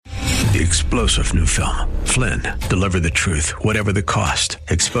The explosive new film, Flynn, deliver the truth, whatever the cost,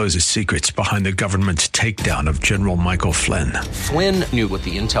 exposes secrets behind the government's takedown of General Michael Flynn. Flynn knew what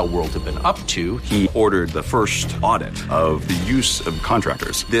the intel world had been up to. He ordered the first audit of the use of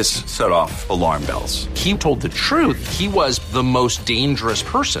contractors. This set off alarm bells. He told the truth. He was the most dangerous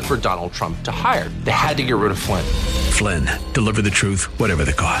person for Donald Trump to hire. They had to get rid of Flynn. Flynn, deliver the truth, whatever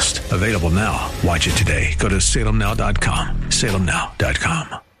the cost. Available now. Watch it today. Go to salemnow.com.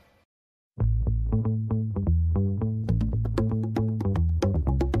 salemnow.com.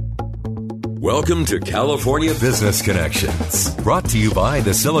 Welcome to California Business Connections, brought to you by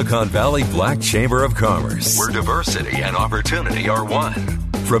the Silicon Valley Black Chamber of Commerce, where diversity and opportunity are one.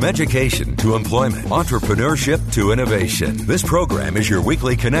 From education to employment, entrepreneurship to innovation, this program is your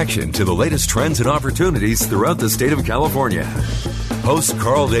weekly connection to the latest trends and opportunities throughout the state of California. Host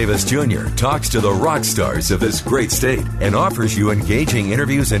Carl Davis Jr. talks to the rock stars of this great state and offers you engaging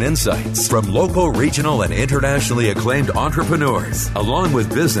interviews and insights from local, regional, and internationally acclaimed entrepreneurs, along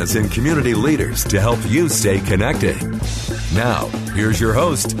with business and community leaders to help you stay connected. Now, here's your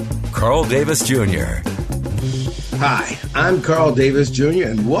host, Carl Davis Jr. Hi, I'm Carl Davis Jr.,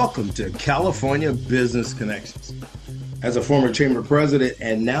 and welcome to California Business Connections. As a former chamber president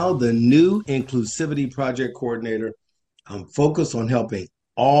and now the new Inclusivity Project Coordinator, I'm focused on helping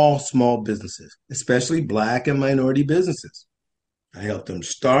all small businesses, especially Black and minority businesses. I help them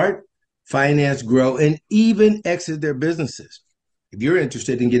start, finance, grow, and even exit their businesses. If you're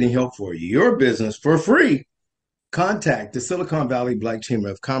interested in getting help for your business for free, contact the Silicon Valley Black Chamber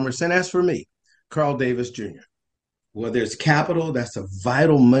of Commerce and ask for me, Carl Davis Jr. Whether it's capital, that's the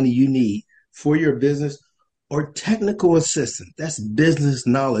vital money you need for your business, or technical assistance, that's business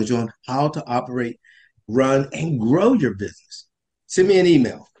knowledge on how to operate, run, and grow your business. Send me an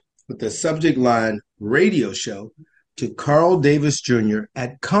email with the subject line radio show to Carl Davis Jr.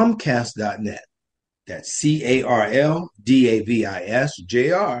 at Comcast.net. That's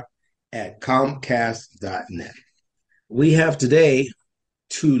CarlDavisJr. at Comcast.net. We have today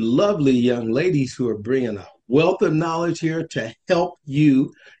two lovely young ladies who are bringing a wealth of knowledge here to help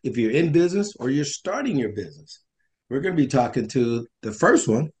you if you're in business or you're starting your business. We're going to be talking to the first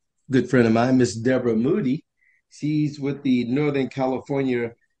one, good friend of mine, Miss Deborah Moody. She's with the Northern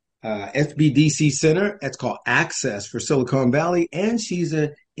California SBDC Center. That's called Access for Silicon Valley, and she's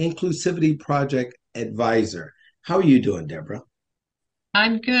an Inclusivity Project Advisor. How are you doing, Deborah?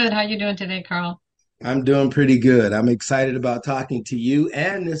 I'm good. How are you doing today, Carl? I'm doing pretty good. I'm excited about talking to you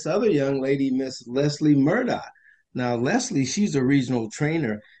and this other young lady, Miss Leslie Murdoch. Now, Leslie, she's a regional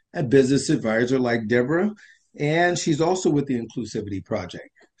trainer and business advisor like Deborah, and she's also with the Inclusivity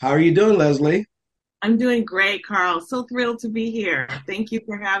Project. How are you doing, Leslie? I'm doing great, Carl. So thrilled to be here. Thank you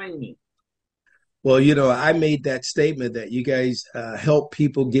for having me. Well, I made that statement that you guys help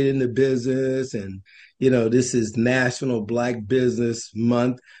people get into business, and, this is National Black Business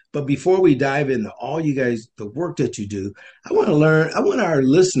Month. But before we dive into all you guys, the work that you do, I want our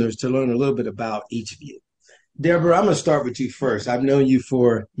listeners to learn a little bit about each of you. Deborah, I'm going to start with you first. I've known you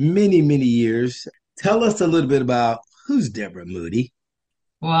for many, many years. Tell us a little bit about who's Deborah Moody.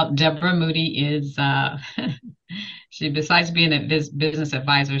 Well, Deborah Moody is, she, besides being a business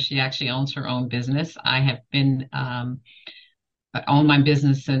advisor, she actually owns her own business. I have been, owned my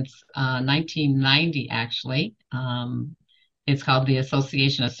business since 1990, actually. It's called the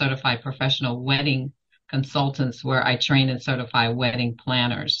Association of Certified Professional Wedding Consultants, where I train and certify wedding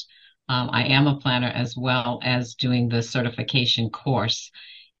planners. I am a planner as well as doing the certification course.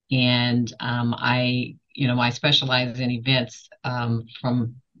 And I specialize in events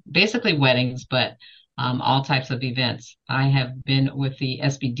from basically weddings, but all types of events. I have been with the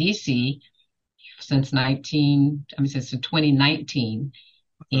SBDC since 2019,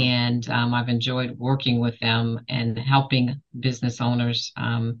 and I've enjoyed working with them and helping business owners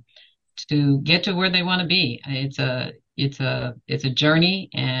to get to where they want to be. It's a journey,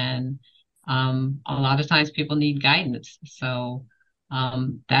 and a lot of times people need guidance. So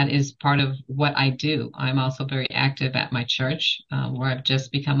that is part of what I do. I'm also very active at my church, where I've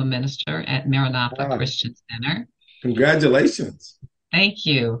just become a minister at Maranatha Christian Center. Congratulations. Thank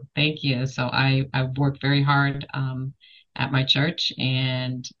you. So I work very hard at my church,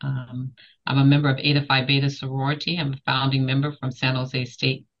 and I'm a member of Eta Phi Beta sorority. I'm a founding member from San Jose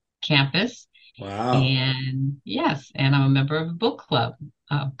State campus. Wow. And yes, and I'm a member of a book club,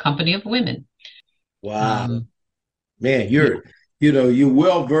 Company of Women. Wow. Man, you're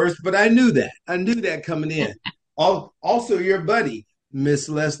well versed, but I knew that coming in. Also your buddy, Miss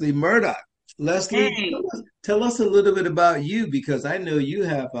Leslie Murdoch. Leslie, hey. tell us a little bit about you, because I know you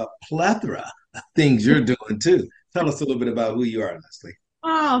have a plethora of things you're doing too. Tell us a little bit about who you are, Leslie.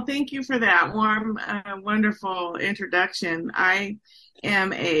 Oh, thank you for that warm, wonderful introduction. I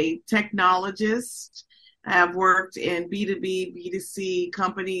am a technologist. I've worked in B2B, B2C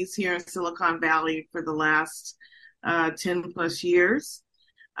companies here in Silicon Valley for the last 10 plus years.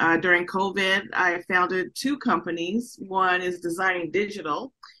 During COVID, I founded two companies. One is Designing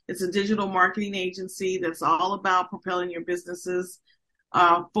Digital. It's a digital marketing agency that's all about propelling your businesses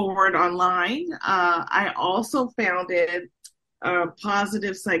forward online. I also founded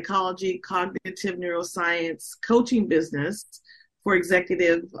positive psychology, cognitive neuroscience coaching business for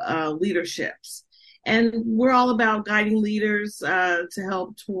executive leaderships. And we're all about guiding leaders to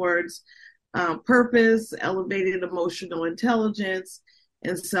help towards purpose, elevated emotional intelligence,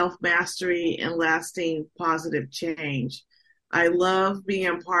 and self-mastery and lasting positive change. I love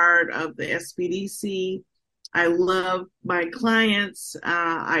being part of the SBDC. I love my clients.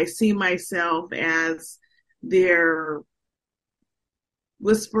 I see myself as their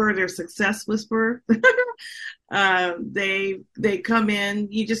whisperer, their success whisperer. They come in.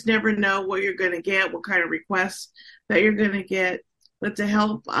 You just never know what you're going to get, what kind of requests that you're going to get. But to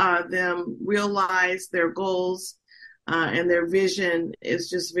help them realize their goals and their vision is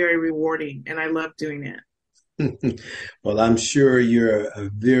just very rewarding, and I love doing that. Well, I'm sure you're a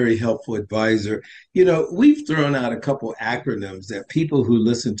very helpful advisor. You know, we've thrown out a couple acronyms that people who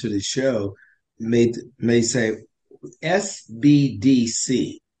listen to the show may say.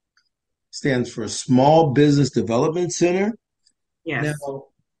 SBDC stands for Small Business Development Center. Yes.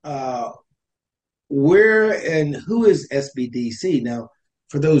 Now, where and who is SBDC? Now,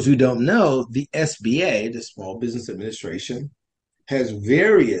 for those who don't know, the SBA, the Small Business Administration, has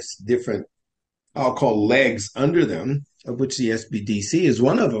various different, I'll call legs under them, of which the SBDC is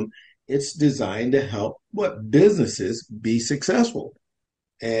one of them. It's designed to help businesses be successful.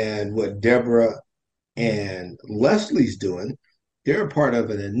 And what Deborah and Leslie's doing, they're a part of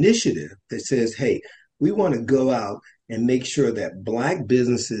an initiative that says, hey, we want to go out and make sure that Black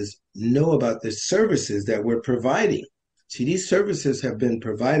businesses know about the services that we're providing. See, these services have been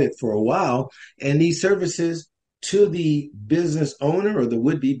provided for a while, and these services to the business owner or the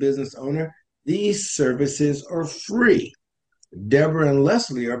would-be business owner, these services are free. Deborah and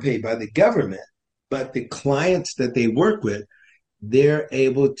Leslie are paid by the government, but the clients that they work with, they're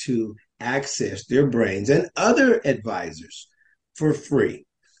able to access their brains and other advisors for free.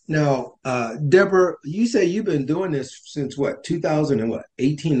 Now, Deborah, you say you've been doing this since what, 2000 and what,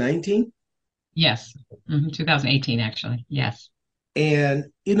 18, 19? Yes. 2018, actually. Yes. And,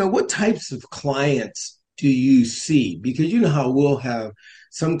 you know, what types of clients do you see? Because you know how we'll have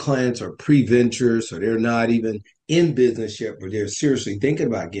some clients are pre-venture, so they're not even in business yet, but they're seriously thinking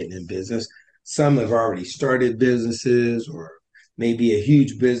about getting in business. Some have already started businesses or maybe a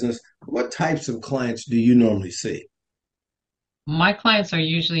huge business. What types of clients do you normally see? My clients are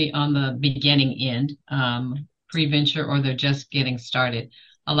usually on the beginning end, pre-venture, or they're just getting started.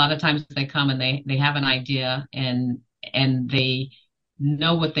 A lot of times they come and they have an idea and they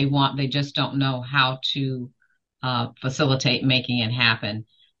know what they want. They just don't know how to facilitate making it happen.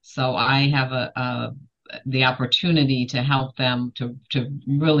 So I have the opportunity to help them to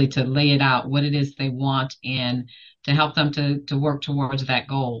really to lay it out what it is they want and to help them to work towards that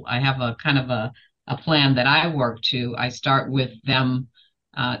goal. I have a kind of a plan that I work to. I start with them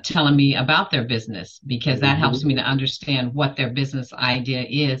telling me about their business because that helps me to understand what their business idea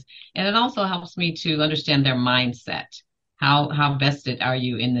is. And it also helps me to understand their mindset. How vested are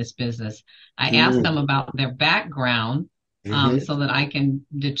you in this business? I ask them about their background so that I can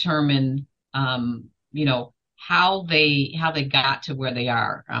determine, how they got to where they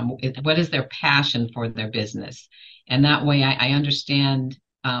are. What is their passion for their business? And that way I understand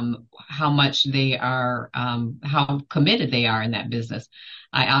how much they are, how committed they are in that business.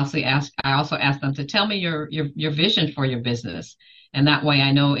 I also ask them to tell me your vision for your business. And that way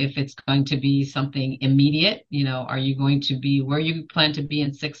I know if it's going to be something immediate, are you going to be where you plan to be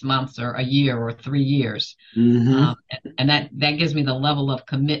in 6 months or a year or 3 years? And that gives me the level of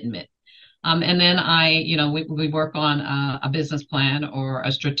commitment. And then we work on a business plan or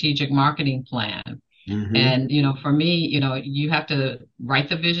a strategic marketing plan. And, for me, you have to write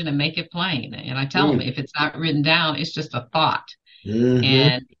the vision and make it plain. And I tell them if it's not written down, it's just a thought.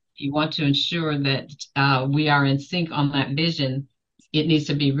 And you want to ensure that we are in sync on that vision. It needs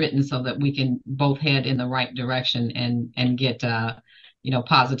to be written so that we can both head in the right direction and get,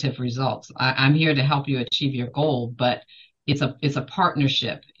 positive results. I'm here to help you achieve your goal, but it's a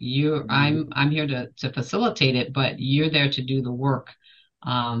partnership. I'm here to facilitate it, but you're there to do the work.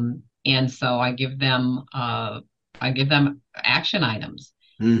 And so I give them action items.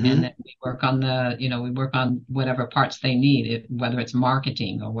 Mm-hmm. And then we work on whatever parts they need, whether it's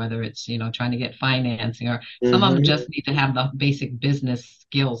marketing or whether it's, trying to get financing, or some of them just need to have the basic business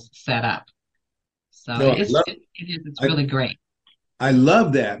skills set up. So it's really great. I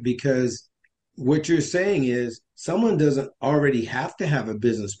love that, because what you're saying is someone doesn't already have to have a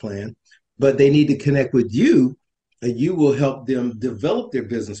business plan, but they need to connect with you, and you will help them develop their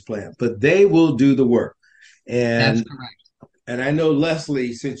business plan, but they will do the work. And that's correct. And I know,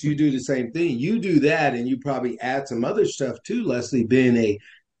 Leslie, since you do the same thing, you do that, and you probably add some other stuff too, Leslie, being a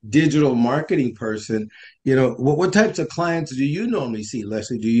digital marketing person. What types of clients do you normally see,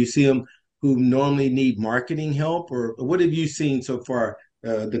 Leslie? Do you see them who normally need marketing help, or what have you seen so far,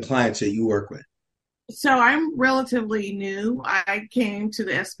 the clients that you work with? So I'm relatively new. I came to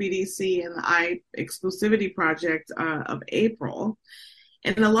the SBDC and the Exclusivity Project of April.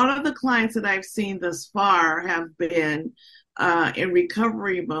 And a lot of the clients that I've seen thus far have been in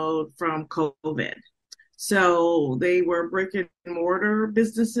recovery mode from COVID. So they were brick and mortar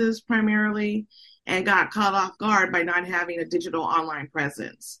businesses primarily, and got caught off guard by not having a digital online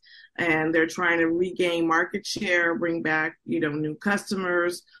presence. And they're trying to regain market share, bring back, new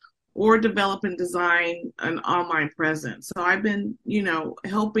customers, or develop and design an online presence. So I've been,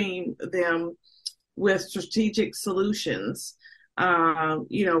 helping them with strategic solutions, helping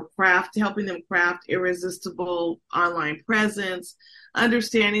them craft irresistible online presence,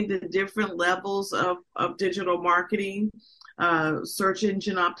 understanding the different levels of digital marketing, search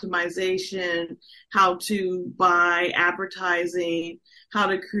engine optimization, how to buy advertising, how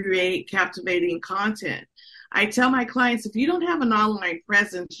to create captivating content. I tell my clients, if you don't have an online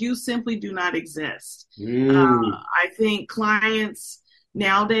presence, you simply do not exist. I think clients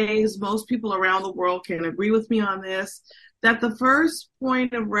nowadays, most people around the world can agree with me on this, that the first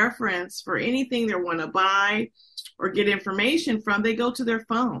point of reference for anything they want to buy or get information from, they go to their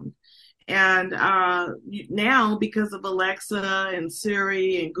phone. And now, because of Alexa and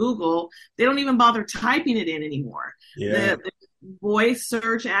Siri and Google, they don't even bother typing it in anymore. Yeah. The voice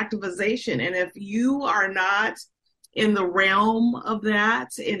search activation. And if you are not in the realm of that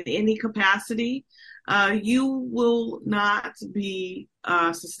in any capacity, you will not be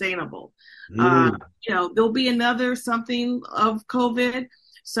sustainable. There'll be another something of COVID.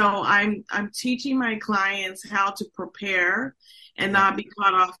 So I'm teaching my clients how to prepare and not be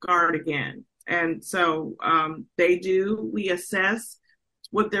caught off guard again. And so we assess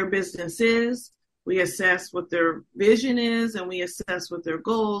what their business is, we assess what their vision is, and we assess what their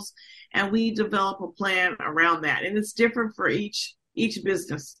goals, and we develop a plan around that. And it's different for each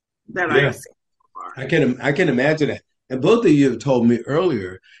business that I've seen so far. I can imagine it. And both of you have told me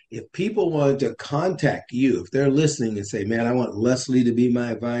earlier, if people wanted to contact you, if they're listening and say, man, I want Leslie to be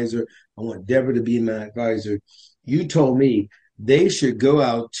my advisor, I want Deborah to be my advisor, you told me they should go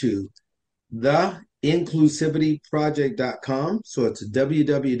out to theinclusivityproject.com. So it's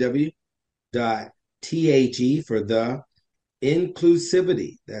www.the for the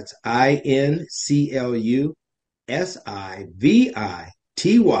inclusivity. That's INCLUSIVITY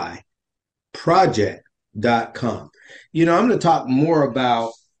project.com. I'm going to talk more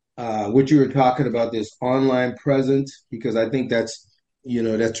about what you were talking about, this online presence, because I think that's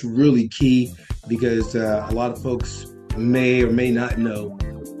really key, because a lot of folks may or may not know,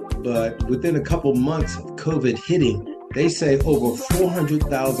 but within a couple months of COVID hitting, they say over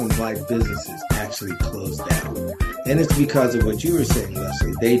 400,000 Black businesses actually closed down. And it's because of what you were saying,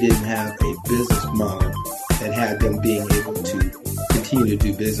 Leslie. They didn't have a business model that had them being able to continue to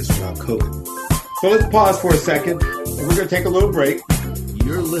do business without COVID. So let's pause for a second. We're going to take a little break.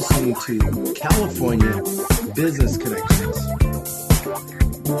 You're listening to California Business Connections.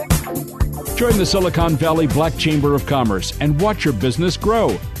 Join the Silicon Valley Black Chamber of Commerce and watch your business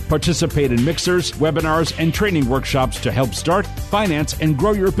grow. Participate in mixers, webinars, and training workshops to help start, finance, and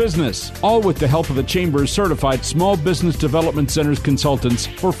grow your business, all with the help of the Chamber's certified Small Business Development Center's consultants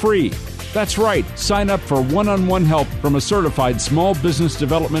for free. That's right. Sign up for one-on-one help from a certified small business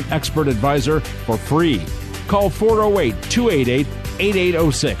development expert advisor for free. Call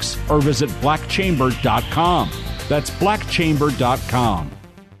 408-288-8806 or visit blackchamber.com. That's blackchamber.com.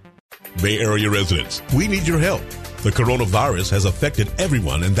 Bay Area residents, we need your help. The coronavirus has affected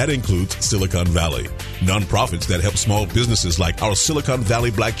everyone, and that includes Silicon Valley. Nonprofits that help small businesses like our Silicon Valley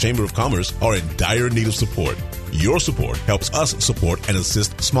Black Chamber of Commerce are in dire need of support. Your support helps us support and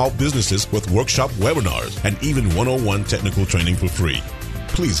assist small businesses with workshop webinars and even one-on-one technical training for free.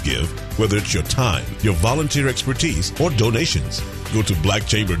 Please give, whether it's your time, your volunteer expertise, or donations. Go to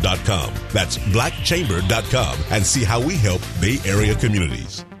blackchamber.com. That's blackchamber.com and see how we help Bay Area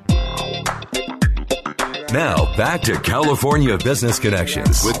communities. Now, back to California Business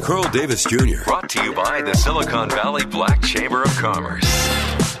Connections with Carl Davis Jr. Brought to you by the Silicon Valley Black Chamber of Commerce.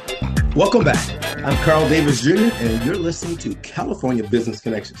 Welcome back. I'm Carl Davis Jr., and you're listening to California Business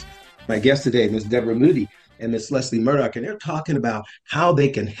Connections. My guest today, Ms. Deborah Moody and Ms. Leslie Murdoch, and they're talking about how they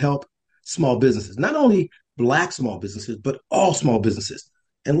can help small businesses, not only Black small businesses, but all small businesses.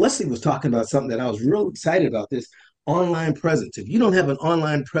 And Leslie was talking about something that I was real excited about, this online presence. If you don't have an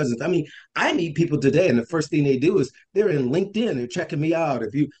online presence, I mean, I meet people today, and the first thing they do is they're in LinkedIn, they're checking me out.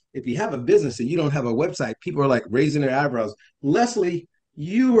 If you have a business and you don't have a website, people are like raising their eyebrows. Leslie,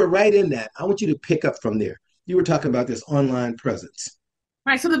 you were right in that. I want you to pick up from there. You were talking about this online presence.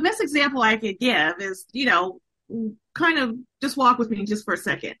 Right. So the best example I could give is, kind of just walk with me just for a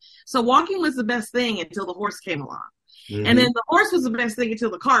second. So walking was the best thing until the horse came along. Mm-hmm. And then the horse was the best thing until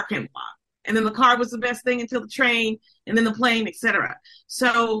the car came along. And then the car was the best thing until the train, and then the plane, etc.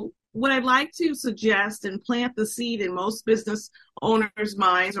 So what I'd like to suggest and plant the seed in most business owners'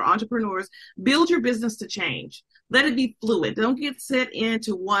 minds or entrepreneurs, build your business to change. Let it be fluid. Don't get set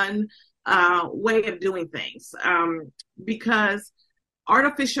into one way of doing things, because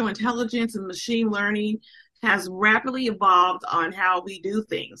artificial intelligence and machine learning has rapidly evolved on how we do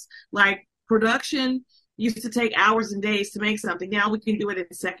things. Like production used to take hours and days to make something. Now we can do it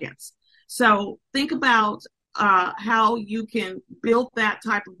in seconds. So think about how you can build that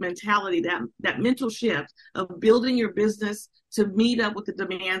type of mentality, that mental shift of building your business to meet up with the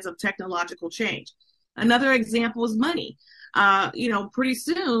demands of technological change. Another example is money. Pretty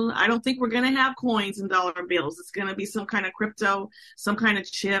soon, I don't think we're going to have coins and dollar bills. It's going to be some kind of crypto, some kind of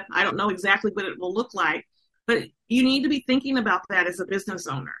chip. I don't know exactly what it will look like, but you need to be thinking about that as a business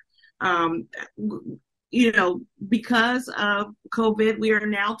owner. Because of COVID, we are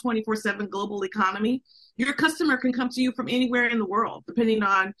now 24/7 global economy. Your customer can come to you from anywhere in the world, depending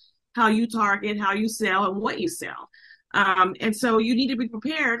on how you target, how you sell, and what you sell. And so you need to be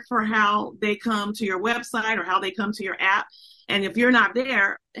prepared for how they come to your website or how they come to your app. And if you're not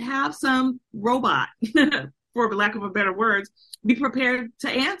there, have some robot, for lack of a better words, be prepared to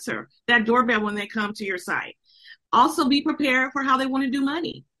answer that doorbell when they come to your site. Also be prepared for how they want to do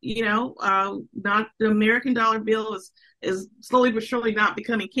money. Not the American dollar bill is slowly but surely not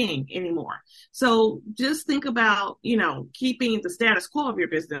becoming king anymore. So just think about, keeping the status quo of your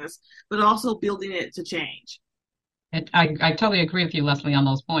business, but also building it to change. I totally agree with you, Leslie, on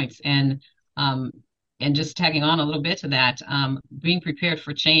those points. And just tagging on a little bit to that, being prepared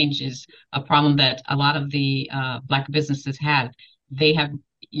for change is a problem that a lot of the Black businesses have. They have,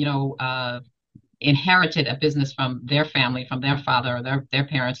 inherited a business from their family, from their father or their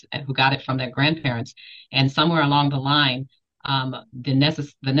parents, who got it from their grandparents. And somewhere along the line, the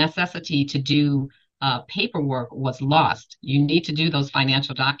necessity to do paperwork was lost. You need to do those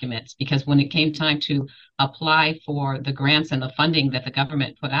financial documents, because when it came time to apply for the grants and the funding that the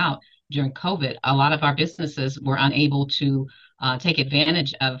government put out during COVID, a lot of our businesses were unable to take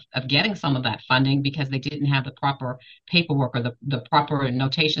advantage of getting some of that funding because they didn't have the proper paperwork or the proper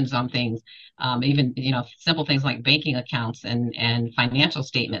notations on things, even, simple things like banking accounts and financial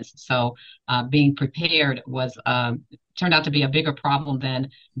statements. So being prepared was turned out to be a bigger problem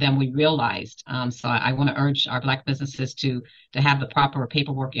than we realized. So I want to urge our Black businesses to have the proper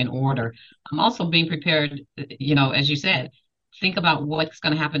paperwork in order. I'm also being prepared, as you said, think about what's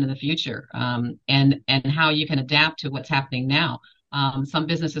going to happen in the future, and how you can adapt to what's happening now. Some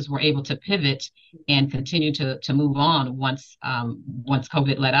businesses were able to pivot and continue to move on once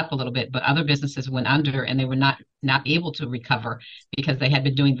COVID let up a little bit, but other businesses went under and they were not able to recover because they had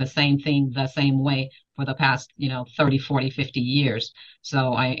been doing the same thing the same way for the past 30, 40, 50 years.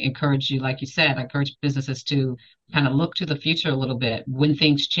 So I encourage you, like you said, I encourage businesses to kind of look to the future a little bit. When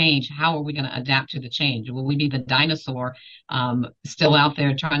things change, how are we going to adapt to the change? Will we be the dinosaur still out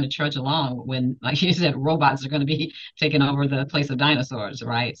there trying to trudge along when, like you said, robots are going to be taking over the place of dinosaurs,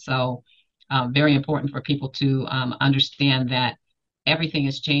 right? So very important for people to understand that everything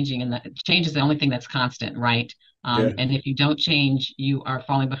is changing, and that change is the only thing that's constant, right? And if you don't change, you are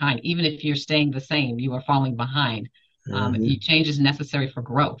falling behind. Even if you're staying the same, you are falling behind. Change is necessary for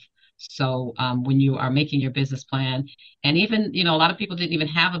growth. So when you are making your business plan, and even, a lot of people didn't even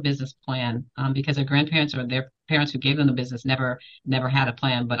have a business plan because their grandparents or their parents who gave them the business never had a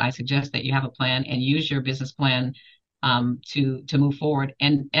plan. But I suggest that you have a plan and use your business plan to move forward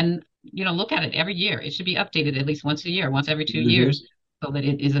and look at it every year. It should be updated at least once a year, once every 2 years, so that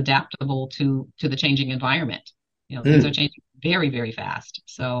it is adaptable to the changing environment. Things are changing very, very fast.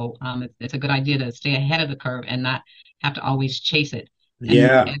 So it's a good idea to stay ahead of the curve and not have to always chase it.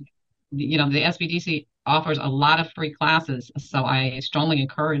 And, the SBDC offers a lot of free classes. So I strongly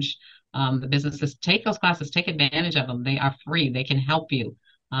encourage the businesses, take those classes, take advantage of them. They are free. They can help you.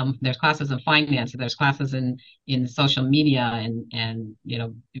 There's classes in finance, there's classes in social media and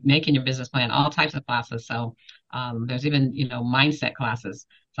making your business plan, all types of classes. So there's even mindset classes.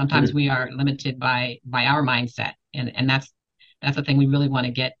 Sometimes we are limited by our mindset, and that's the thing we really want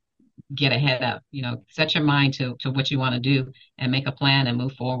to get ahead of. Set your mind to what you want to do and make a plan and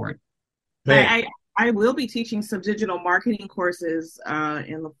move forward. I will be teaching some digital marketing courses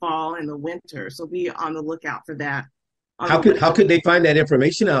in the fall and the winter, so be on the lookout for that. How could they find that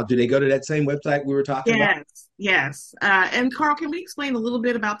information out? Do they go to that same website we were talking about? Yes. And Carl, can we explain a little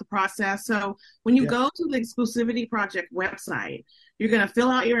bit about the process? So when you go to the Exclusivity Project website, you're going to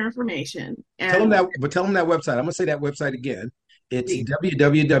fill out your information. And tell them that website. I'm going to say that website again. It's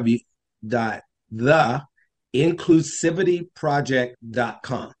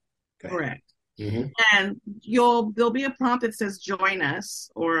www.theinclusivityproject.com. Okay. Correct. Mm-hmm. And there'll be a prompt that says join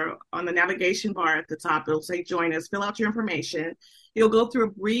us, or on the navigation bar at the top, it'll say join us, fill out your information. You'll go through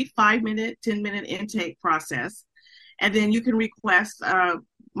a brief 5-minute, 10-minute intake process. And then you can request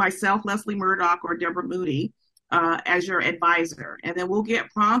myself, Leslie Murdoch, or Deborah Moody as your advisor. And then we'll get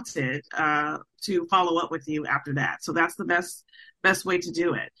prompted to follow up with you after that. So that's the best way to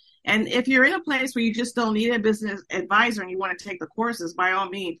do it. And if you're in a place where you just don't need a business advisor and you want to take the courses, by all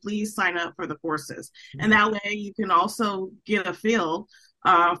means, please sign up for the courses. And that way you can also get a feel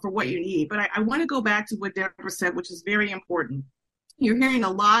for what you need. But I want to go back to what Deborah said, which is very important. You're hearing a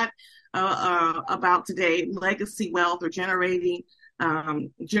lot about today, legacy wealth or generating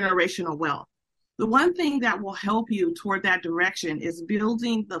generational wealth. The one thing that will help you toward that direction is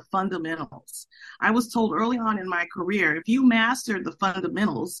building the fundamentals. I was told early on in my career, if you master the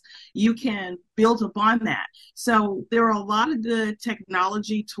fundamentals, you can build upon that. So there are a lot of good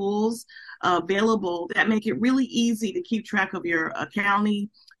technology tools available that make it really easy to keep track of your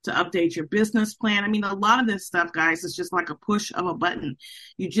accounting, to update your business plan. I mean, a lot of this stuff, guys, is just like a push of a button.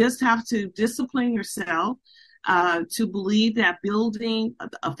 You just have to discipline yourself to believe that building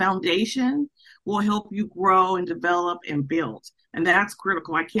a foundation will help you grow and develop and build. And that's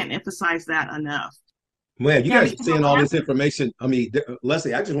critical. I can't emphasize that enough. Man, you guys are seeing all this information. I mean,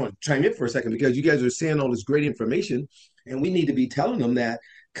 Leslie, I just want to chime in for a second, because you guys are seeing all this great information, and we need to be telling them that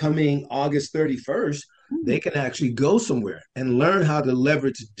coming August 31st, they can actually go somewhere and learn how to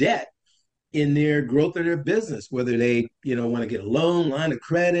leverage debt in their growth of their business, whether they, want to get a loan, line of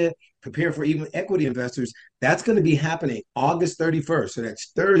credit, prepare for even equity investors. That's going to be happening August 31st. So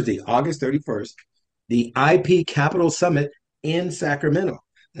that's Thursday, August 31st, the IP Capital Summit in Sacramento.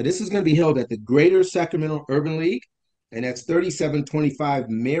 Now, this is going to be held at the Greater Sacramento Urban League, and that's 3725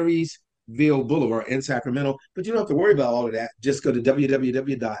 Marysville Boulevard in Sacramento. But you don't have to worry about all of that. Just go to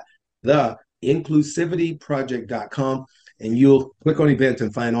www.theinclusivityproject.com, and you'll click on events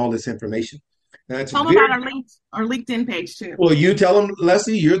and find all this information. Now, tell them about our LinkedIn page too. Well, you tell them,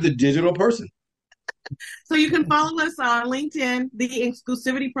 Leslie, you're the digital person. So you can follow us on LinkedIn, The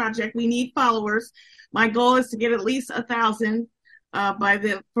Exclusivity Project. We need followers. My goal is to get at least 1,000 by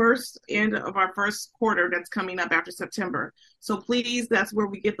the end of our first quarter that's coming up after September. So please, that's where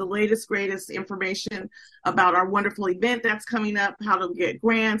we get the latest, greatest information about our wonderful event that's coming up, how to get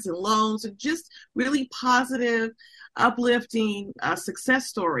grants and loans, and just really positive, uplifting success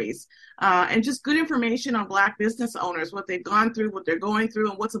stories, and just good information on Black business owners, what they've gone through, what they're going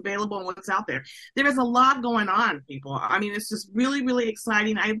through, and what's available and what's out there. There is a lot going on, people. I mean, it's just really, really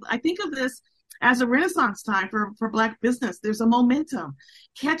exciting. I think of this as a renaissance time for Black business. There's a momentum.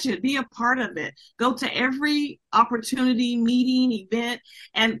 Catch it, be a part of it. Go to every opportunity, meeting, event.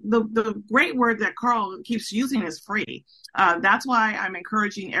 And the great word that Carl keeps using is free. That's why I'm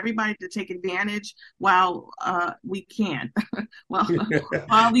encouraging everybody to take advantage while we can, while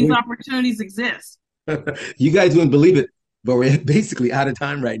these opportunities exist. You guys wouldn't believe it, but we're basically out of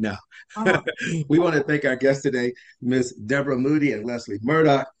time right now. We want to thank our guests today, Ms. Deborah Moody and Leslie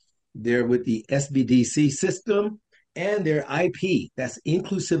Murdoch. They're with the SBDC system and their IP, that's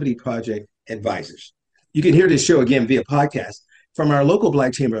Inclusivity Project Advisors. You can hear this show again via podcast from our local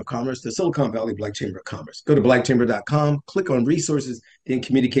Black Chamber of Commerce, the Silicon Valley Black Chamber of Commerce. Go to blackchamber.com, click on resources, then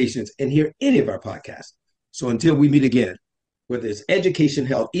communications, and hear any of our podcasts. So until we meet again, whether it's education,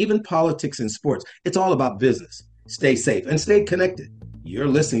 health, even politics and sports, it's all about business. Stay safe and stay connected. You're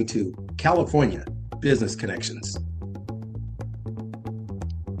listening to California Business Connections.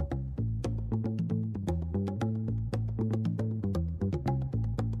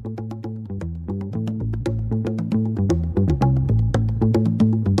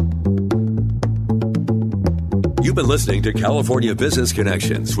 You've been listening to California Business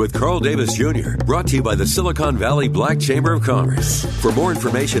Connections with Carl Davis Jr., brought to you by the Silicon Valley Black Chamber of Commerce. For more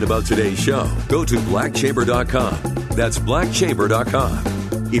information about today's show, go to blackchamber.com. That's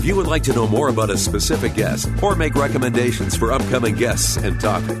blackchamber.com. If you would like to know more about a specific guest or make recommendations for upcoming guests and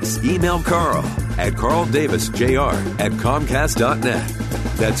topics, email Carl at carldavisjr@comcast.net.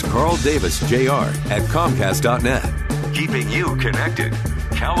 That's carldavisjr@comcast.net. Keeping you connected.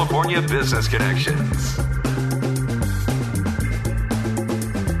 California Business Connections.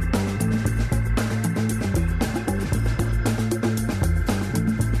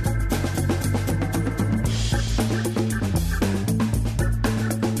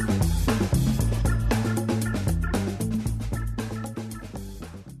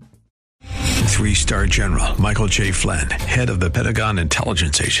 Three-star General Michael J. Flynn, head of the Pentagon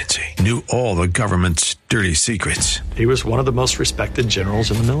Intelligence Agency, knew all the government's dirty secrets. He was one of the most respected generals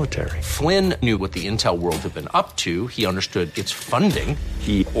in the military. Flynn knew what the intel world had been up to. He understood its funding.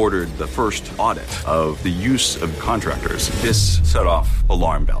 He ordered the first audit of the use of contractors. This set off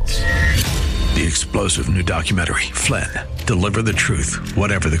alarm bells. The explosive new documentary, Flynn, Deliver the Truth,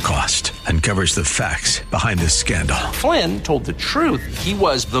 Whatever the Cost, uncovers the facts behind this scandal. Flynn told the truth. He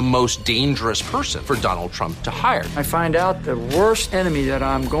was the most dangerous person for Donald Trump to hire. I find out the worst enemy that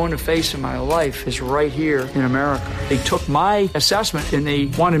I'm going to face in my life is right here in America. They took my assessment and they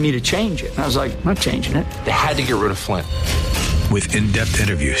wanted me to change it. And I was like, I'm not changing it. They had to get rid of Flynn. With in-depth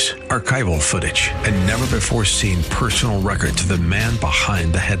interviews, archival footage, and never-before-seen personal records of the man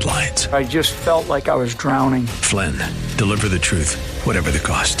behind the headlines. I just felt like I was drowning. Flynn, Deliver the Truth, Whatever the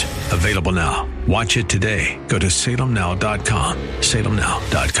Cost. Available now. Watch it today. Go to salemnow.com.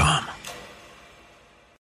 salemnow.com.